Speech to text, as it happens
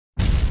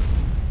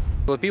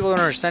What people don't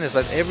understand is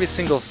that every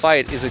single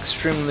fight is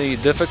extremely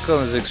difficult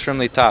and is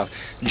extremely tough.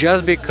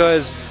 Just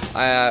because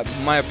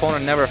my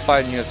opponent never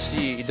fought in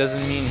UFC, it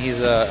doesn't mean he's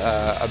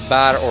a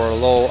bad or a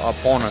low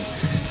opponent.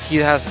 He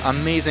has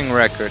amazing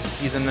record.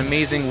 He's an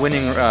amazing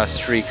winning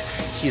streak.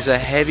 He's a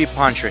heavy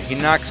puncher. He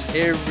knocks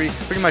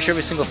pretty much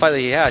every single fight that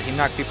he had. He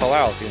knocked people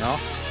out, you know.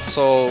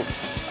 So,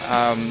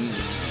 I'm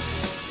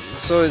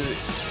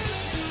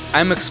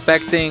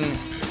expecting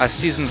a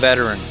seasoned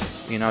veteran.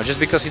 You know, just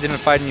because he didn't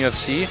fight in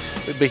UFC,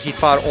 but he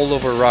fought all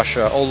over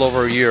Russia, all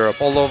over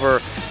Europe, all over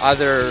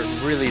other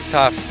really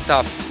tough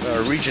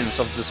regions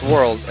of this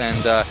world,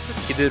 and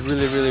he did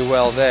really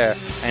well there.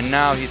 And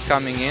now he's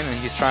coming in and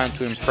he's trying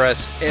to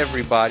impress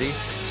everybody.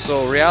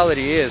 So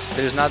reality is,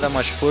 there's not that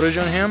much footage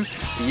on him,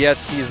 yet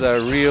he's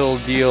a real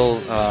deal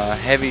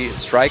heavy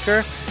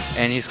striker,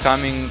 and he's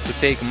coming to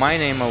take my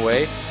name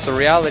away. So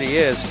reality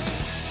is,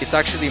 it's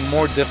actually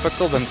more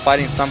difficult than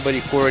fighting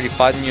somebody who already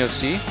fought in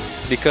UFC.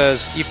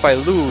 Because if I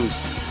lose,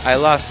 I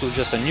lost to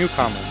just a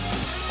newcomer,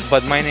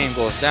 but my name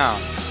goes down.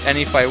 And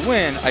if I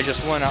win, I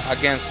just win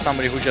against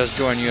somebody who just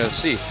joined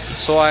UFC.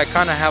 So I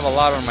kind of have a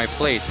lot on my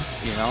plate,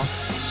 you know.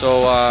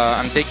 So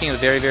I'm taking it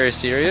very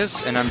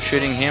serious, and I'm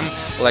treating him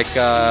like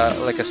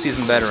a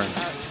seasoned veteran.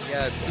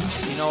 Yeah,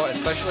 you know,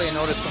 especially I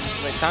notice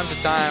like time to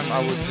time I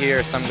would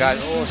hear some guy,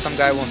 oh, some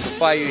guy wants to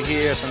fight you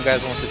here, some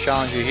guys wants to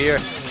challenge you here.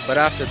 But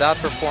after that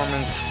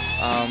performance,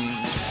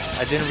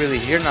 I didn't really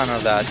hear none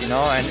of that, you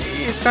know, and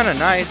it's kind of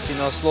nice, you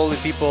know, slowly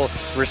people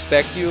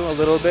respect you a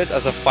little bit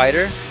as a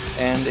fighter,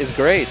 and it's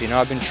great, you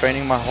know. I've been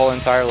training my whole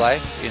entire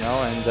life, you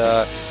know,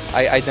 and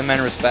I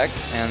demand respect,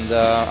 and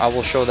I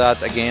will show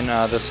that again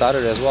this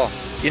Saturday as well.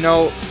 You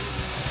know,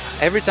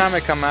 every time I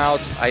come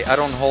out, I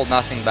don't hold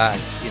nothing back,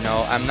 you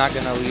know. I'm not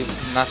gonna leave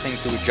nothing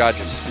to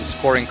judges, to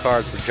scoring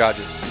cards for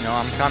judges, you know.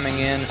 I'm coming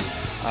in,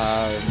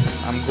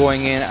 I'm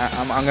going in,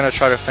 I'm gonna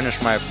try to finish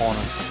my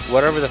opponent.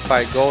 Whatever the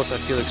fight goes, I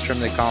feel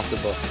extremely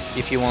comfortable.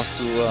 If he wants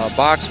to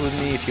box with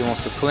me, if he wants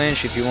to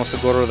clinch, if he wants to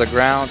go to the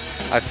ground,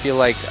 I feel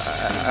like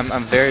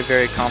I'm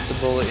very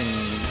comfortable in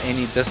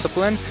any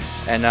discipline,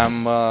 and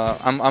I'm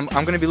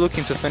gonna be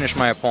looking to finish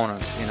my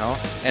opponent, you know.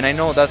 And I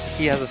know that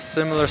he has a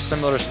similar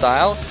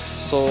style,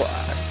 so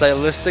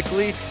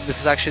stylistically, this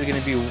is actually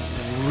gonna be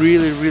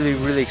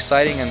really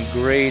exciting and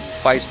great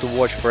fights to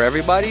watch for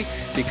everybody,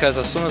 because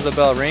as soon as the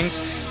bell rings,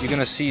 you're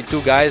gonna see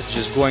two guys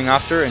just going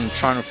after and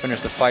trying to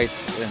finish the fight,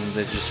 and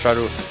they just try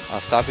to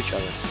stop each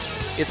other.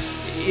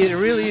 It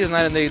really is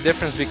night and day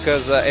difference,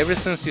 because ever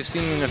since you've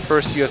seen me in the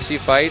first UFC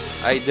fight,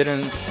 I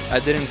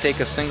didn't take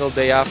a single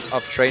day off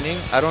of training.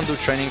 I don't do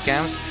training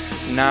camps.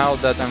 Now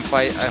that I'm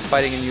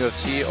fighting in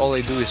UFC, all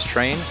I do is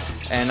train,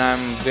 and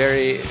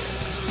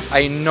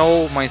I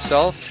know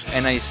myself,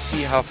 and I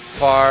see how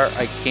far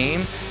I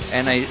came,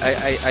 and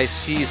I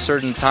see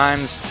certain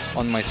times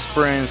on my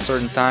sprints,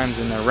 certain times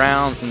in the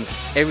rounds, and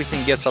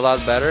everything gets a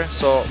lot better.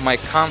 So my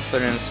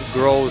confidence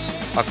grows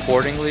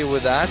accordingly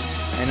with that,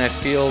 and I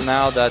feel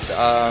now that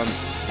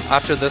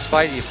after this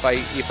fight,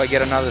 if I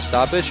get another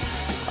stoppage,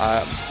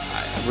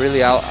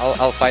 really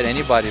I'll fight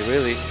anybody,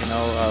 really, you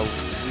know.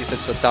 If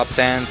it's a top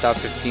 10, top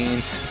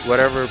 15,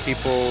 whatever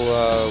people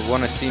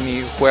want to see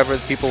me, whoever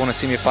people want to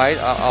see me fight,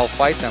 I'll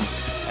fight them.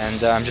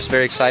 And I'm just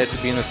very excited to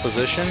be in this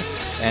position,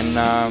 and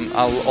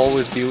I'll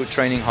always be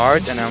training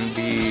hard, and I'll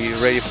be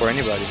ready for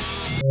anybody.